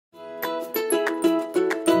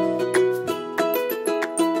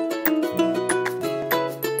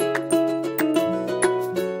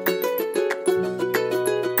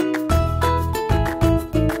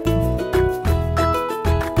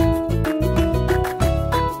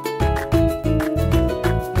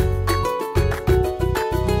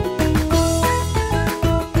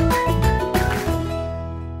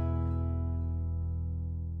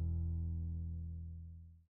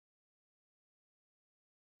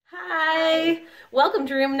Hi! Welcome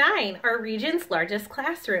to room 9, our region's largest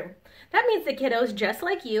classroom. That means the kiddos just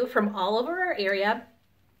like you from all over our area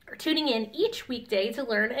are tuning in each weekday to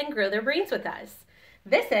learn and grow their brains with us.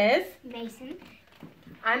 This is Mason.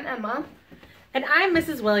 I'm Emma. And I'm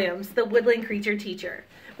Mrs. Williams, the Woodland Creature teacher.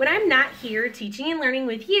 When I'm not here teaching and learning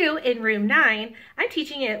with you in room 9, I'm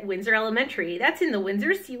teaching at Windsor Elementary. That's in the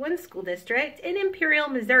Windsor C1 School District in Imperial,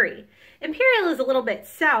 Missouri. Imperial is a little bit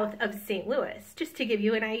south of St. Louis, just to give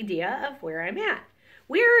you an idea of where I'm at.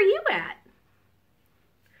 Where are you at?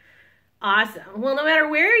 Awesome. Well, no matter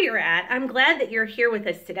where you're at, I'm glad that you're here with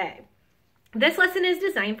us today. This lesson is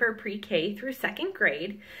designed for pre-K through 2nd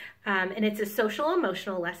grade, and it's a social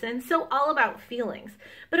emotional lesson, so all about feelings.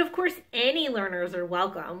 But of course, any learners are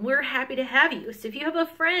welcome. We're happy to have you. So if you have a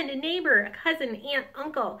friend, a neighbor, a cousin, aunt,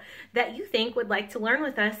 uncle that you think would like to learn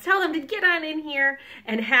with us, tell them to get on in here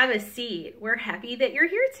and have a seat. We're happy that you're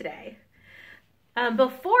here today.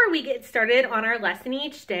 Before we get started on our lesson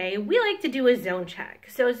each day, we like to do a zone check.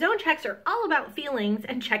 So zone checks are all about feelings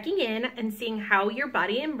and checking in and seeing how your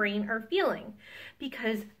body and brain are feeling.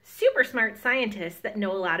 Because super smart scientists that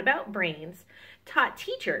know a lot about brains taught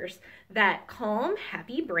teachers that calm,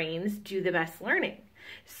 happy brains do the best learning.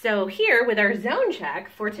 So here with our zone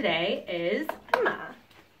check for today is Emma.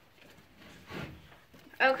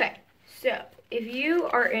 Okay, so if you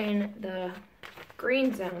are in the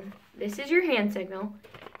green zone, this is your hand signal,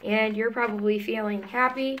 and you're probably feeling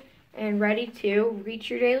happy and ready to reach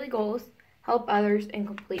your daily goals, help others, and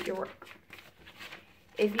complete your work.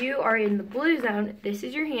 If you are in the blue zone, this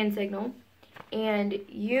is your hand signal, and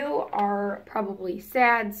you are probably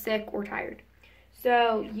sad, sick, or tired.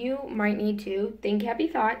 So you might need to think happy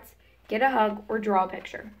thoughts, get a hug, or draw a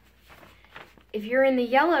picture. If you're in the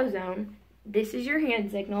yellow zone, this is your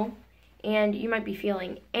hand signal, and you might be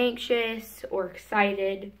feeling anxious or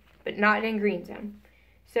excited, but not in green zone.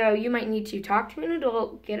 So you might need to talk to an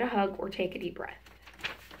adult, get a hug, or take a deep breath.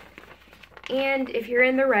 And if you're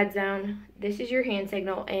in the red zone, this is your hand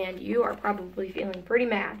signal, and you are probably feeling pretty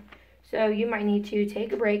mad. So you might need to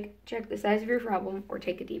take a break, check the size of your problem, or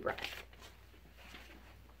take a deep breath.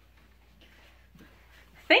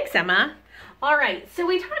 Thanks, Emma. All right, so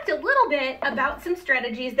we talked a little bit about some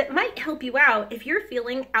strategies that might help you out if you're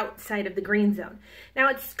feeling outside of the green zone. Now,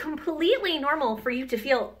 it's completely normal for you to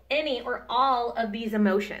feel any or all of these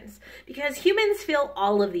emotions because humans feel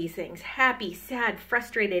all of these things: happy, sad,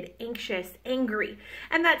 frustrated, anxious, angry,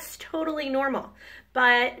 and that's totally normal.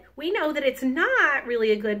 But we know that it's not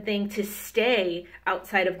really a good thing to stay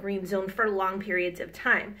outside of green zone for long periods of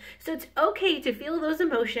time. So it's okay to feel those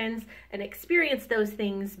emotions and experience those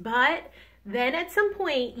things, but then at some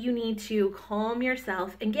point you need to calm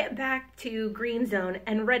yourself and get back to green zone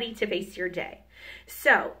and ready to face your day.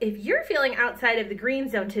 So if you're feeling outside of the green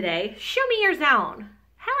zone today, show me your zone.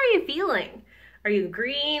 How are you feeling? Are you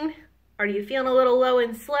green? Are you feeling a little low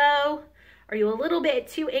and slow? Are you a little bit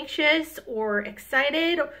too anxious or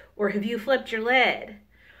excited, or have you flipped your lid?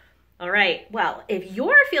 All right, well, if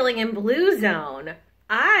you're feeling in blue zone,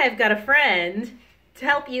 I've got a friend to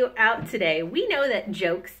help you out today. We know that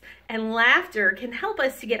jokes and laughter can help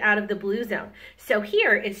us to get out of the blue zone. So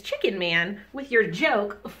here is Chicken Man with your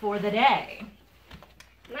joke for the day.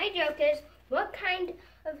 My joke is, what kind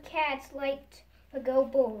of cats like to go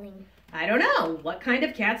bowling? I don't know. What kind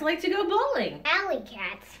of cats like to go bowling? Alley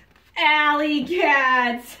cats. Alley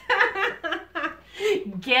cats.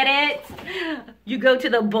 Get it? You go to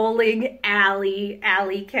the bowling alley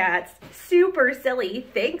cats. Super silly.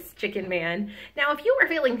 Thanks, Chicken Man. Now, if you are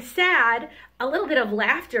feeling sad, a little bit of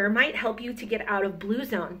laughter might help you to get out of blue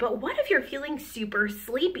zone. But what if you're feeling super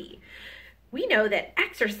sleepy? We know that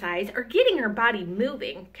exercise or getting our body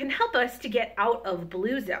moving can help us to get out of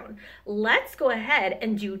blue zone. Let's go ahead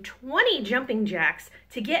and do 20 jumping jacks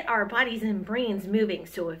to get our bodies and brains moving.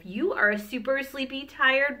 So if you are a super sleepy,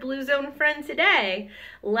 tired blue zone friend today,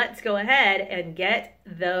 let's go ahead and get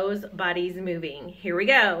those bodies moving. Here we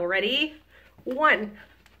go. Ready? 1,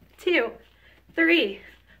 2, 3,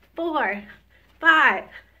 4, 5,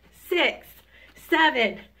 6,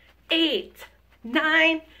 7, 8,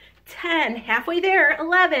 9, 10, halfway there,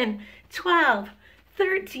 11, 12,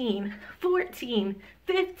 13, 14,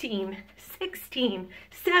 15, 16,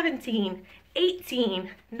 17, 18,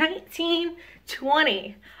 19,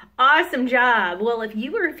 20. Awesome job. Well, if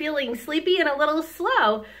you were feeling sleepy and a little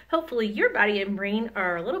slow, hopefully your body and brain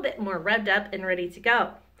are a little bit more revved up and ready to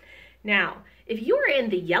go. Now, if you are in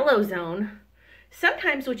the yellow zone,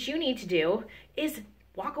 sometimes what you need to do is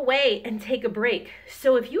walk away and take a break.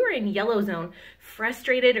 So if you are in yellow zone,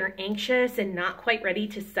 frustrated or anxious and not quite ready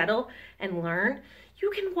to settle and learn,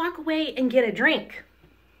 you can walk away and get a drink.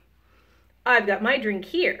 I've got my drink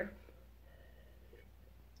here.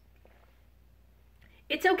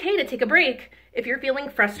 It's okay to take a break if you're feeling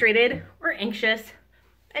frustrated or anxious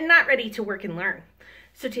and not ready to work and learn.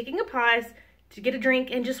 So taking a pause to get a drink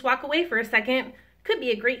and just walk away for a second could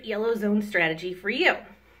be a great yellow zone strategy for you.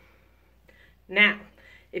 Now,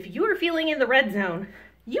 if you are feeling in the red zone,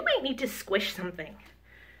 you might need to squish something.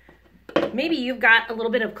 Maybe you've got a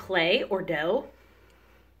little bit of clay or dough,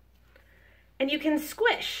 and you can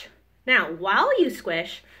squish. Now, while you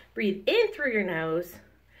squish, breathe in through your nose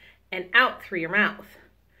and out through your mouth.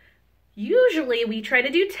 Usually we try to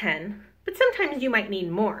do 10, but sometimes you might need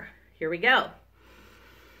more. Here we go.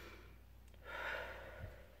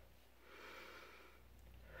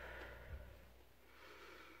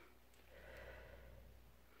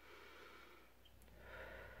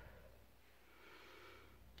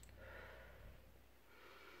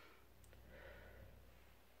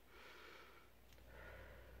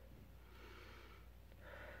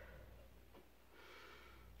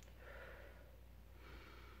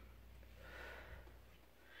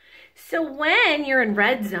 So when you're in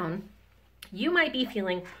red zone, you might be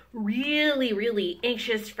feeling really, really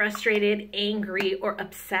anxious, frustrated, angry, or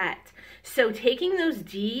upset. So taking those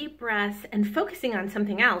deep breaths and focusing on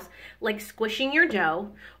something else, like squishing your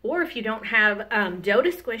dough, or if you don't have dough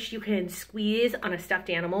to squish, you can squeeze on a stuffed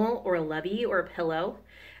animal or a lovey or a pillow.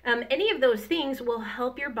 Any of those things will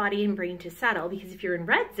help your body and brain to settle, because if you're in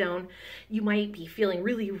red zone, you might be feeling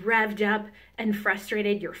really revved up and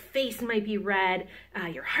frustrated. Your face might be red,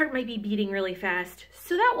 your heart might be beating really fast.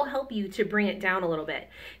 So that will help you to bring it down a little bit.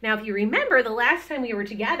 Now, if you remember the last time we were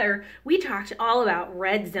together, we talked all about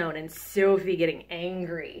red zone and Sophie getting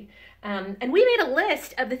angry. And we made a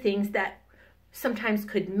list of the things that sometimes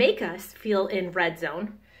could make us feel in red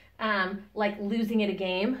zone. Like losing at a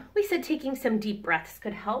game. We said taking some deep breaths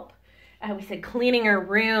could help. We said cleaning our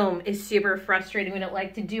room is super frustrating. We don't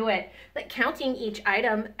like to do it. But counting each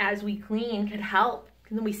item as we clean could help.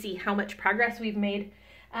 And then we see how much progress we've made.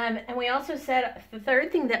 And we also said the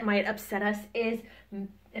third thing that might upset us is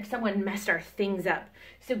if someone messed our things up.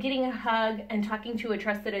 So getting a hug and talking to a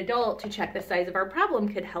trusted adult to check the size of our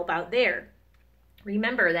problem could help out there.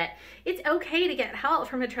 Remember that it's okay to get help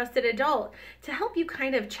from a trusted adult to help you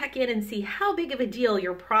kind of check in and see how big of a deal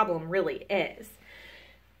your problem really is.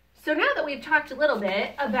 So now that we've talked a little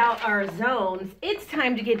bit about our zones, it's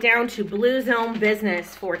time to get down to blue zone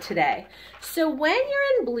business for today. So when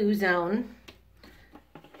you're in blue zone,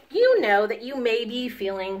 you know that you may be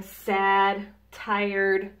feeling sad,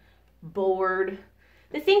 tired, bored.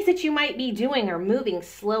 The things that you might be doing are moving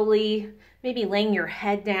slowly, maybe laying your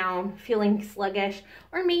head down, feeling sluggish,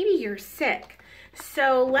 or maybe you're sick.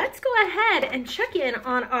 So let's go ahead and check in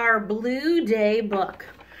on our Blue Day book.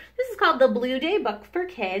 This is called the Blue Day Book for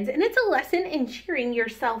Kids, and it's a lesson in cheering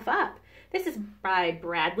yourself up. This is by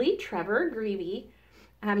Bradley Trevor Greive,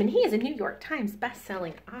 and he is a New York Times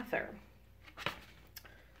best-selling author.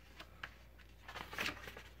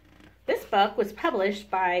 This book was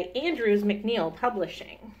published by Andrews McNeil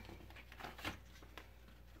Publishing.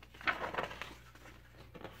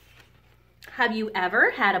 Have you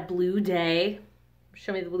ever had a blue day?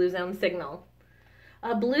 Show me the blue zone signal.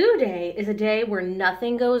 A blue day is a day where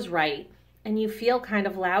nothing goes right and you feel kind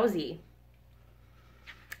of lousy.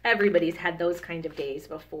 Everybody's had those kind of days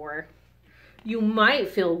before. You might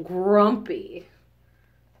feel grumpy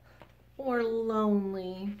or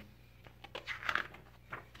lonely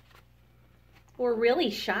or really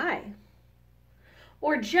shy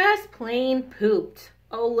or just plain pooped.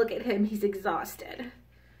 Oh, look at him, he's exhausted.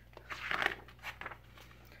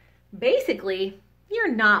 Basically,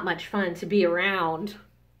 you're not much fun to be around.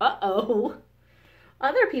 Uh-oh.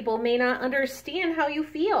 Other people may not understand how you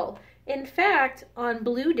feel. In fact, on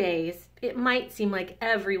blue days, it might seem like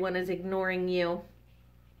everyone is ignoring you.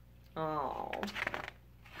 Oh.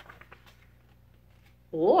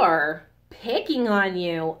 Or picking on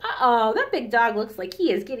you. Uh-oh, that big dog looks like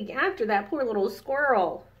he is getting after that poor little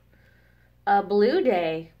squirrel. A blue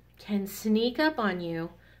day can sneak up on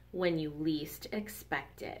you when you least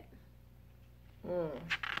expect it.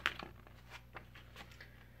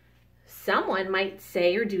 Someone might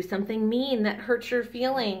say or do something mean that hurts your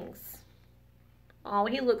feelings. Oh,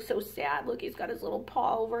 he looks so sad. Look, he's got his little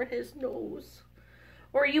paw over his nose.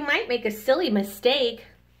 Or you might make a silly mistake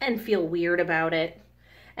and feel weird about it.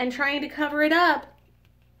 And trying to cover it up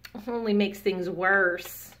only makes things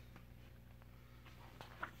worse.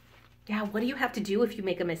 Yeah, what do you have to do if you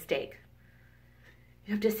make a mistake?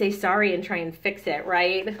 You have to say sorry and try and fix it,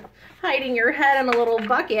 right? Hiding your head in a little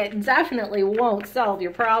bucket definitely won't solve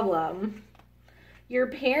your problem. Your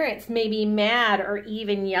parents may be mad or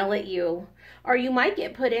even yell at you. Or you might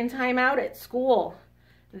get put in timeout at school.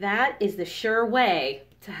 That is the sure way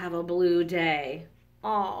to have a blue day.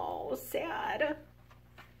 Oh, sad.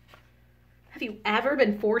 Have you ever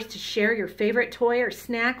been forced to share your favorite toy or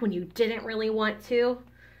snack when you didn't really want to?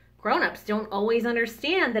 Grown-ups don't always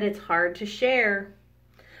understand that it's hard to share.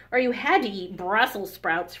 Or you had to eat Brussels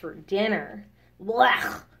sprouts for dinner.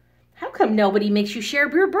 Blech! How come nobody makes you share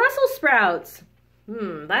your Brussels sprouts?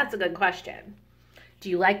 That's a good question. Do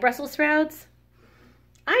you like Brussels sprouts?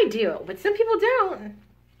 I do, but some people don't.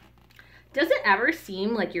 Does it ever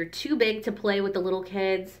seem like you're too big to play with the little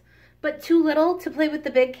kids, but too little to play with the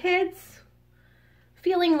big kids?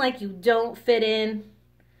 Feeling like you don't fit in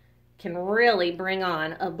can really bring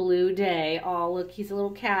on a blue day. Oh, look, he's a little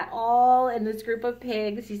cat all in this group of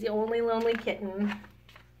pigs. He's the only lonely kitten.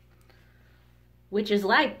 Which is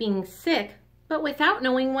like being sick, but without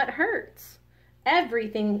knowing what hurts.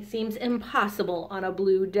 Everything seems impossible on a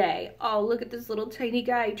blue day. Oh, look at this little tiny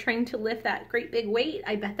guy trying to lift that great big weight.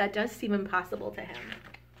 I bet that does seem impossible to him.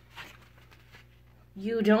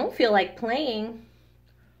 You don't feel like playing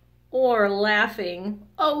or laughing.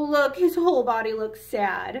 Oh, look, his whole body looks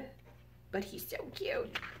sad, but he's so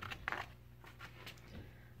cute.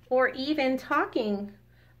 Or even talking.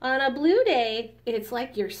 On a blue day, it's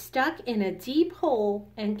like you're stuck in a deep hole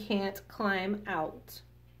and can't climb out.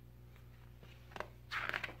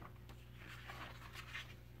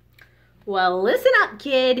 Well, listen up,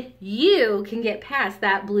 kid. You can get past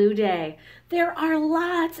that blue day. There are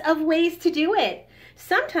lots of ways to do it.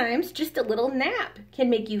 Sometimes just a little nap can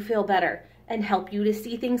make you feel better and help you to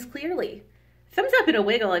see things clearly. Thumbs up and a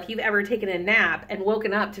wiggle if you've ever taken a nap and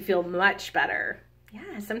woken up to feel much better.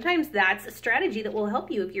 Yeah, sometimes that's a strategy that will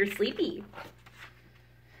help you if you're sleepy.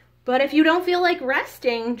 But if you don't feel like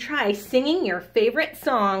resting, try singing your favorite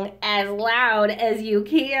song as loud as you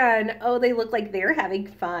can. Oh, they look like they're having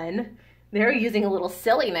fun. They're using a little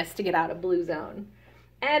silliness to get out of blue zone.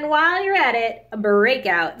 And while you're at it, break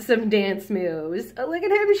out some dance moves. Oh, look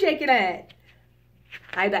at him shaking it.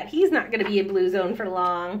 I bet he's not going to be in blue zone for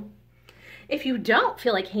long. If you don't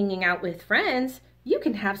feel like hanging out with friends, you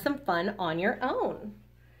can have some fun on your own.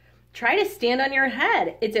 Try to stand on your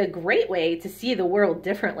head. It's a great way to see the world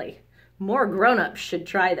differently. More grown-ups should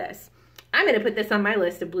try this. I'm going to put this on my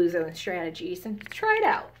list of blue zone strategies and try it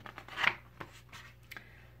out.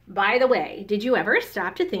 By the way, did you ever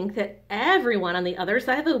stop to think that everyone on the other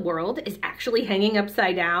side of the world is actually hanging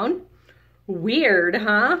upside down? Weird,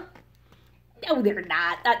 huh? No, they're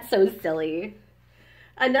not. That's so silly.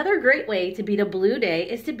 Another great way to beat a blue day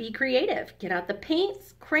is to be creative. Get out the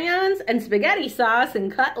paints, crayons, and spaghetti sauce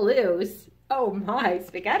and cut loose. Oh my,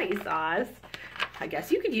 spaghetti sauce. I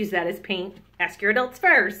guess you could use that as paint. Ask your adults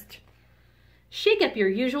first. Shake up your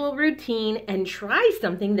usual routine and try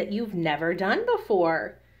something that you've never done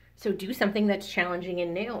before. So do something that's challenging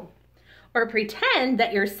and new. Or pretend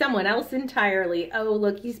that you're someone else entirely. Oh,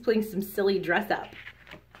 look, he's playing some silly dress up.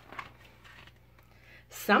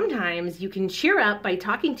 Sometimes you can cheer up by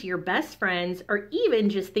talking to your best friends or even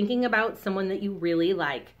just thinking about someone that you really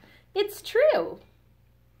like. It's true.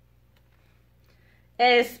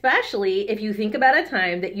 Especially if you think about a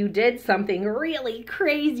time that you did something really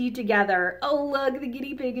crazy together. Oh, look, the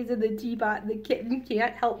guinea pig is in the teapot and the kitten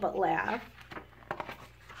can't help but laugh.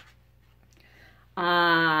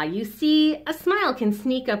 You see, a smile can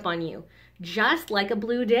sneak up on you, just like a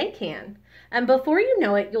blue day can. And before you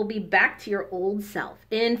know it, you'll be back to your old self.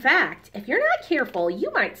 In fact, if you're not careful,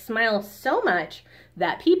 you might smile so much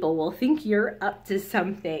that people will think you're up to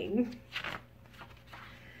something.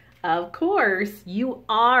 Of course, you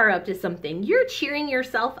are up to something. You're cheering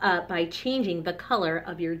yourself up by changing the color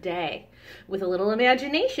of your day. With a little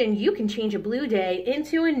imagination, you can change a blue day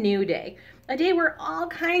into a new day. A day where all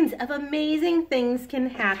kinds of amazing things can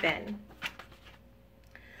happen.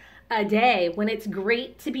 A day when it's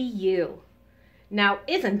great to be you. Now,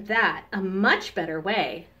 isn't that a much better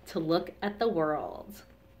way to look at the world?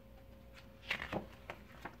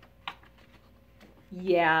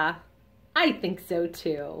 Yeah, I think so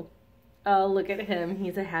too. Oh, look at him.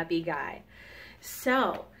 He's a happy guy.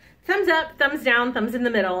 So, thumbs up, thumbs down, thumbs in the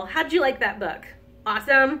middle. How'd you like that book?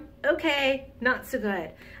 Awesome? Okay, not so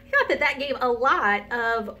good. I thought that gave a lot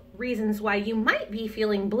of reasons why you might be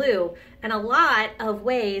feeling blue and a lot of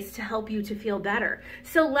ways to help you to feel better.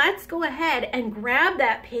 So let's go ahead and grab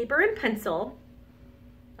that paper and pencil.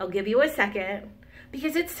 I'll give you a second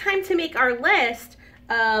because it's time to make our list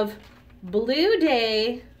of blue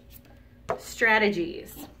day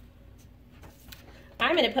strategies.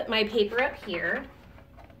 I'm going to put my paper up here.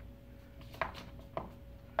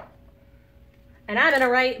 And I'm going to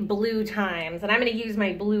write blue times, and I'm going to use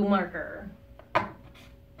my blue marker.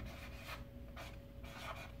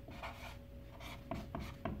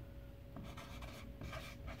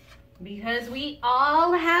 Because we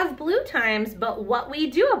all have blue times, but what we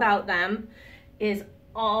do about them is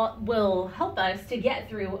all will help us to get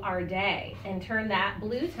through our day and turn that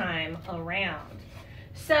blue time around.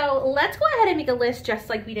 So let's go ahead and make a list just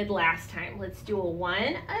like we did last time. Let's do a 1,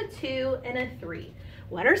 a 2, and a 3.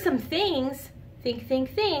 What are some things,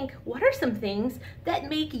 think, what are some things that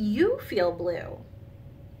make you feel blue?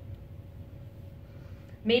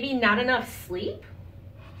 Maybe not enough sleep?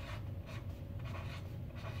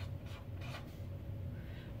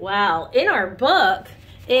 Well, in our book,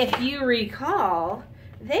 if you recall,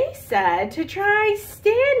 they said to try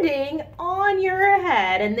standing on your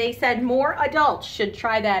head, and they said more adults should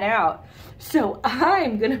try that out. So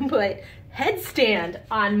I'm gonna put headstand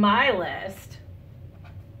on my list.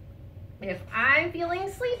 If I'm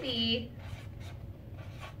feeling sleepy,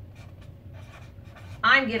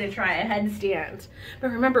 I'm gonna try a headstand. But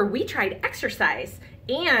remember, we tried exercise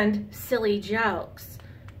and silly jokes.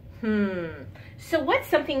 So what's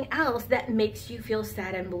something else that makes you feel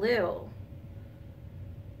sad and blue?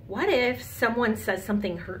 What if someone says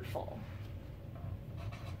something hurtful?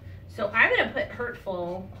 So I'm gonna put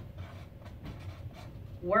hurtful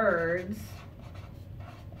words.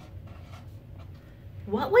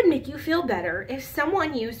 What would make you feel better if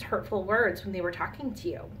someone used hurtful words when they were talking to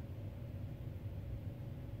you?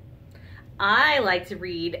 I like to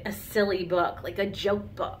read a silly book, like a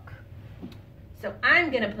joke book. So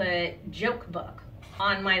I'm gonna put joke book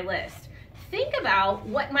on my list. Think about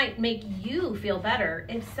what might make you feel better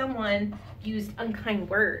if someone used unkind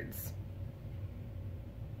words.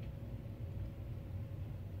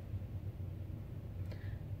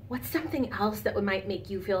 What's something else that might make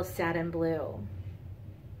you feel sad and blue?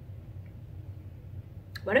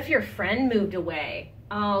 What if your friend moved away?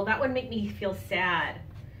 Oh, that would make me feel sad.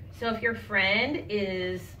 So if your friend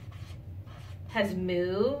has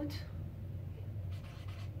moved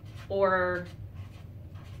or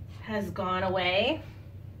has gone away,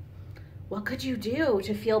 what could you do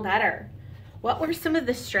to feel better? What were some of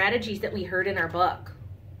the strategies that we heard in our book?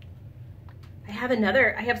 I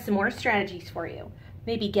have some more strategies for you.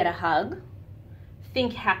 Maybe get a hug,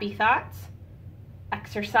 think happy thoughts,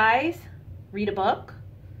 exercise, read a book,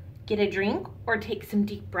 get a drink, or take some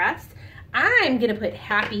deep breaths. I'm gonna put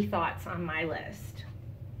happy thoughts on my list.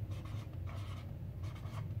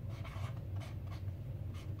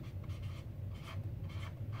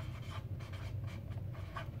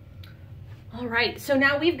 All right, so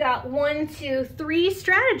now we've got 1, 2, 3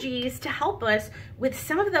 strategies to help us with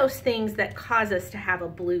some of those things that cause us to have a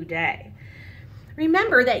blue day.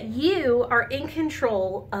 Remember that you are in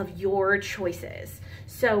control of your choices.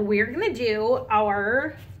 So we're gonna do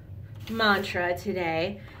our mantra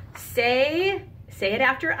today. Say it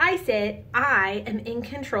after I say it. I am in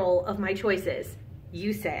control of my choices.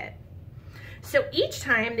 You say it. So each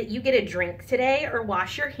time that you get a drink today or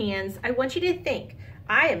wash your hands, I want you to think,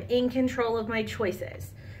 I am in control of my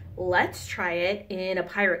choices. Let's try it in a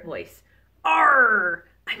pirate voice. Arr!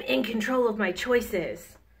 I'm in control of my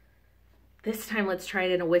choices. This time, let's try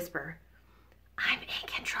it in a whisper. I'm in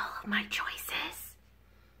control of my choices.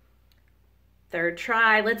 Third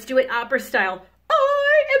try, let's do it opera style.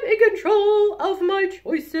 I am in control of my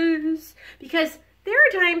choices. Because there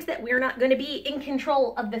are times that we're not going to be in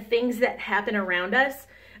control of the things that happen around us,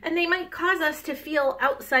 and they might cause us to feel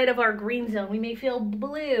outside of our green zone. We may feel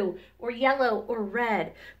blue or yellow or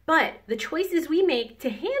red, but the choices we make to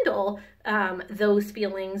handle those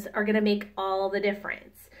feelings are going to make all the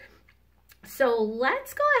difference. So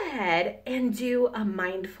let's go ahead and do a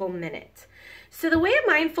mindful minute. So the way a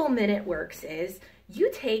mindful minute works is you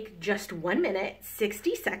take just 1 minute,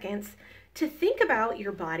 60 seconds to think about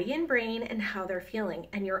your body and brain and how they're feeling.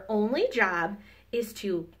 And your only job is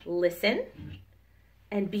to listen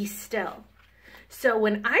and be still. So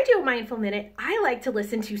when I do a mindful minute, I like to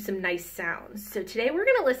listen to some nice sounds. So today we're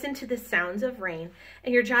gonna listen to the sounds of rain,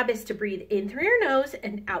 and your job is to breathe in through your nose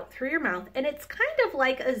and out through your mouth, and it's kind of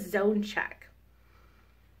like a zone check.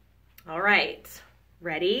 All right,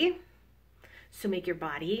 ready? So make your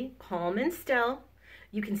body calm and still.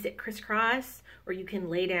 You can sit crisscross, or you can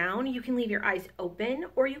lay down. You can leave your eyes open,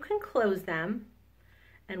 or you can close them.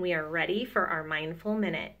 And we are ready for our mindful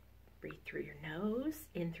minute. Breathe through your nose,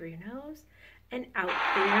 in through your nose, and out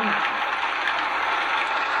through your mouth.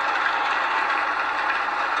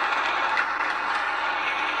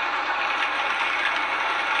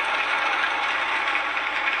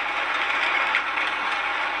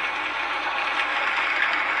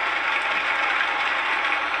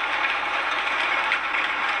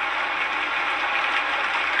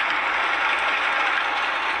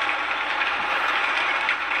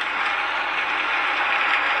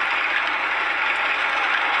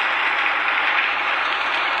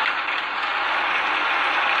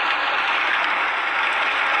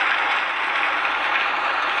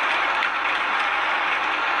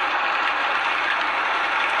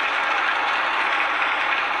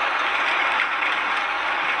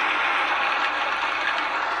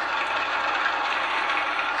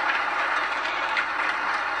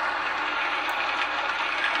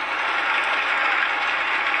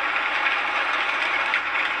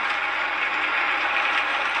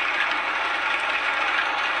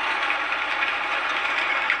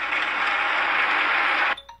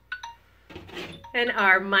 And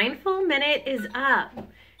our mindful minute is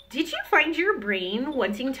up. Did you find your brain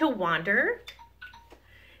wanting to wander?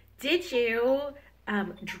 Did you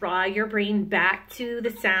draw your brain back to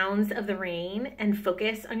the sounds of the rain and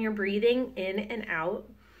focus on your breathing in and out?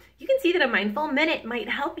 You can see that a mindful minute might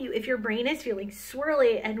help you if your brain is feeling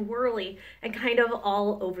swirly and whirly and kind of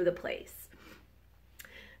all over the place.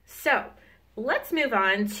 So let's move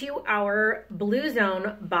on to our Blue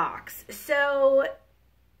Zone box. So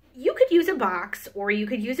you could use a box or you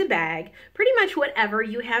could use a bag, pretty much whatever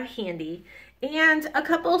you have handy, and a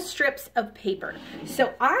couple strips of paper.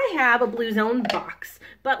 So I have a Blue Zone box,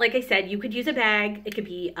 but like I said, you could use a bag. It could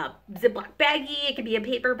be a Ziploc baggie, it could be a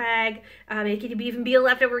paper bag, it could even be a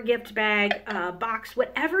leftover gift bag, a box,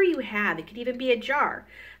 whatever you have. It could even be a jar.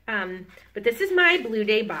 But this is my Blue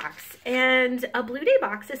Day box, and a Blue Day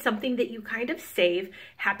box is something that you kind of save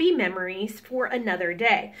happy memories for another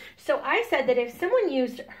day. So I said that if someone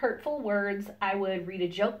used hurtful words, I would read a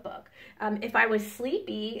joke book. If I was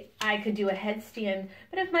sleepy, I could do a headstand.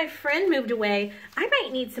 But if my friend moved away, I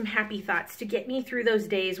might need some happy thoughts to get me through those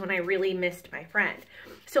days when I really missed my friend.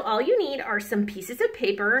 So all you need are some pieces of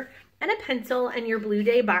paper and a pencil and your Blue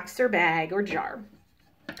Day box or bag or jar.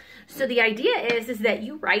 So the idea is that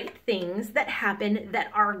you write things that happen that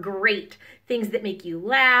are great, things that make you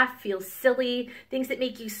laugh, feel silly, things that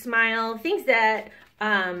make you smile, things that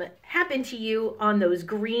happen to you on those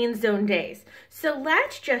green zone days. So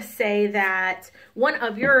let's just say that one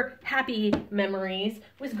of your happy memories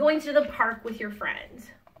was going to the park with your friends.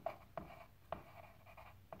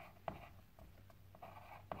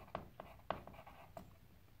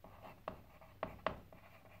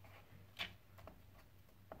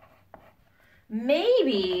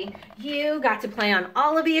 Maybe you got to play on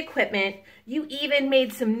all of the equipment, you even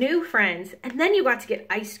made some new friends, and then you got to get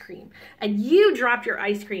ice cream. And you dropped your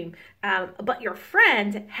ice cream, but your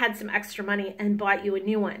friend had some extra money and bought you a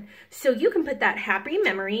new one. So you can put that happy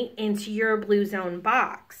memory into your Blue Zone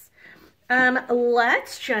box.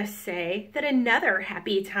 Let's just say that another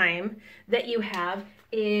happy time that you have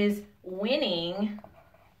is winning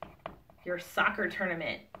your soccer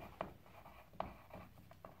tournament.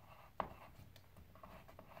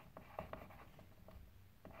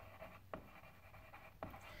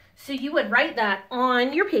 So you would write that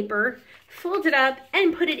on your paper, fold it up,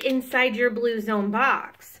 and put it inside your Blue Zone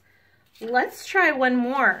box. Let's try one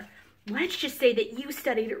more. Let's just say that you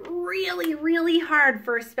studied really, really hard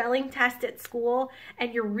for a spelling test at school,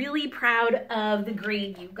 and you're really proud of the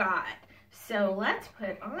grade you got. So let's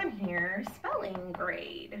put on here spelling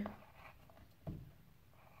grade.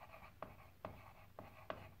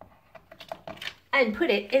 And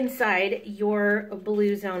put it inside your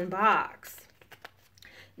Blue Zone box.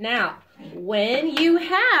 Now, when you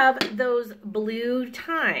have those blue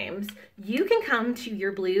times, you can come to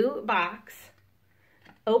your blue box,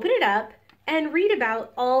 open it up, and read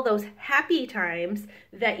about all those happy times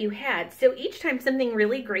that you had. So each time something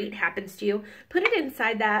really great happens to you, put it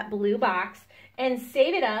inside that blue box and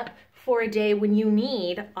save it up for a day when you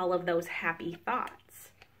need all of those happy thoughts.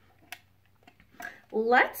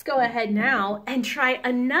 Let's go ahead now and try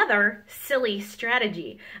another silly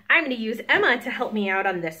strategy. I'm going to use Emma to help me out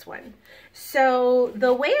on this one. So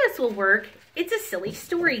the way this will work, it's a silly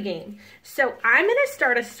story game. So I'm going to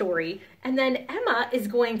start a story and then Emma is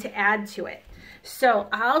going to add to it. So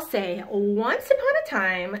I'll say, once upon a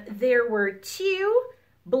time, there were two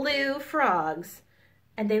blue frogs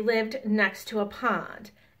and they lived next to a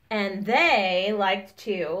pond and they liked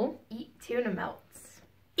to eat tuna melts.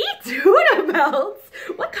 Eat tuna melts?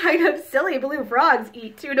 What kind of silly blue frogs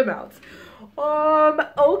eat tuna melts?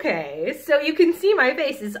 Okay, so you can see my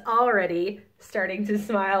face is already starting to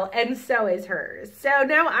smile, and so is hers. So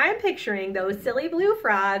now I'm picturing those silly blue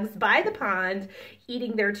frogs by the pond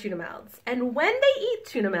eating their tuna melts. And when they eat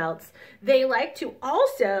tuna melts, they like to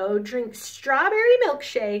also drink strawberry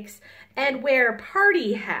milkshakes and wear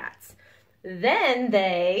party hats. Then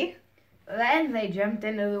they jumped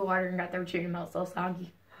into the water and got their tuna melts all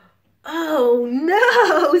soggy. Oh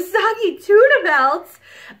no, soggy tuna melts.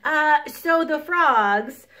 So the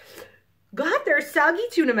frogs got their soggy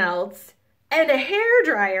tuna melts and a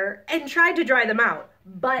hairdryer and tried to dry them out.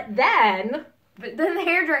 But then the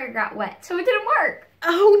hairdryer got wet, so it didn't work.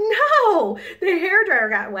 Oh no, the hairdryer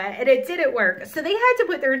got wet and it didn't work. So they had to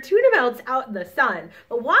put their tuna melts out in the sun.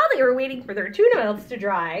 But while they were waiting for their tuna melts to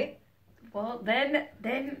dry, well, then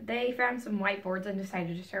they found some whiteboards and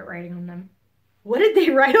decided to start writing on them. What did they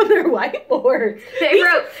write on their whiteboard?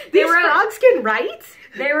 These frogs can write?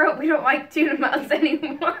 They wrote, "We don't like tuna melts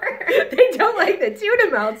anymore." They don't like the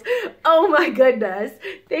tuna melts. Oh my goodness.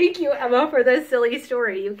 Thank you, Emma, for this silly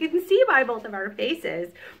story. You can see by both of our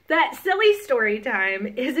faces that silly story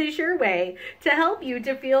time is a sure way to help you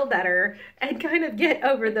to feel better and kind of get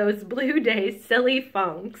over those blue day silly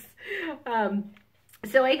funks.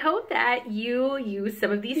 So I hope that you use some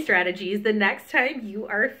of these strategies the next time you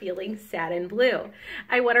are feeling sad and blue.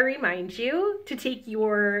 I want to remind you to take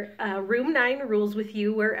your Room 9 rules with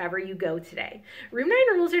you wherever you go today. Room 9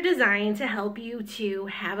 rules are designed to help you to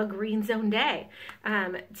have a green zone day,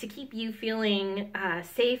 to keep you feeling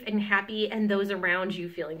safe and happy and those around you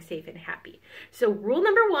feeling safe and happy. So rule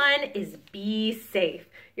number 1 is be safe.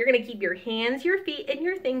 You're going to keep your hands, your feet, and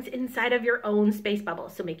your things inside of your own space bubble.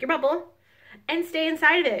 So make your bubble and stay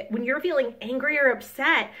inside of it. When you're feeling angry or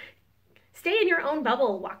upset, stay in your own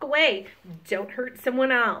bubble, walk away. Don't hurt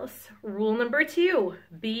someone else. Rule number 2,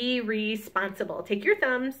 be responsible. Take your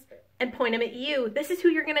thumbs and point them at you. This is who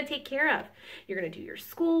you're gonna take care of. You're gonna do your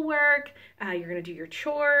schoolwork, you're gonna do your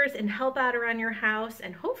chores and help out around your house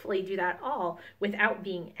and hopefully do that all without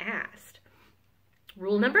being asked.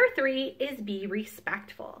 Rule number 3 is be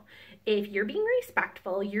respectful. If you're being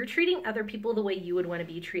respectful, you're treating other people the way you would want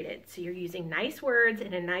to be treated. So you're using nice words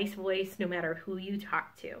and a nice voice no matter who you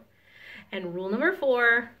talk to. And rule number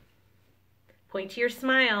 4, point to your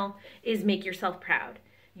smile, is make yourself proud.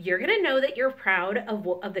 You're going to know that you're proud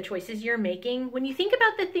of the choices you're making when you think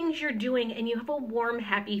about the things you're doing and you have a warm,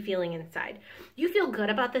 happy feeling inside. You feel good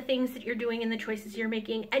about the things that you're doing and the choices you're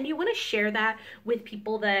making, and you want to share that with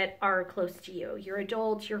people that are close to you, your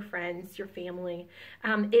adults, your friends, your family.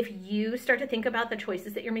 If you start to think about the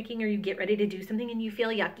choices that you're making or you get ready to do something and you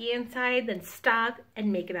feel yucky inside, then stop and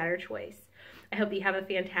make a better choice. I hope you have a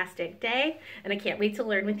fantastic day, and I can't wait to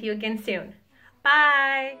learn with you again soon.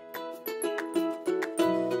 Bye!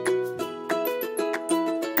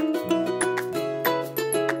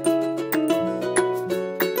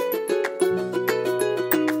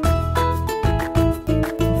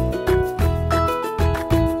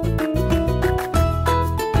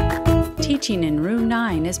 Teaching in Room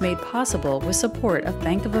 9 is made possible with support of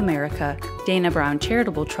Bank of America, Dana Brown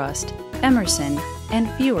Charitable Trust, Emerson, and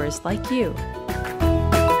viewers like you.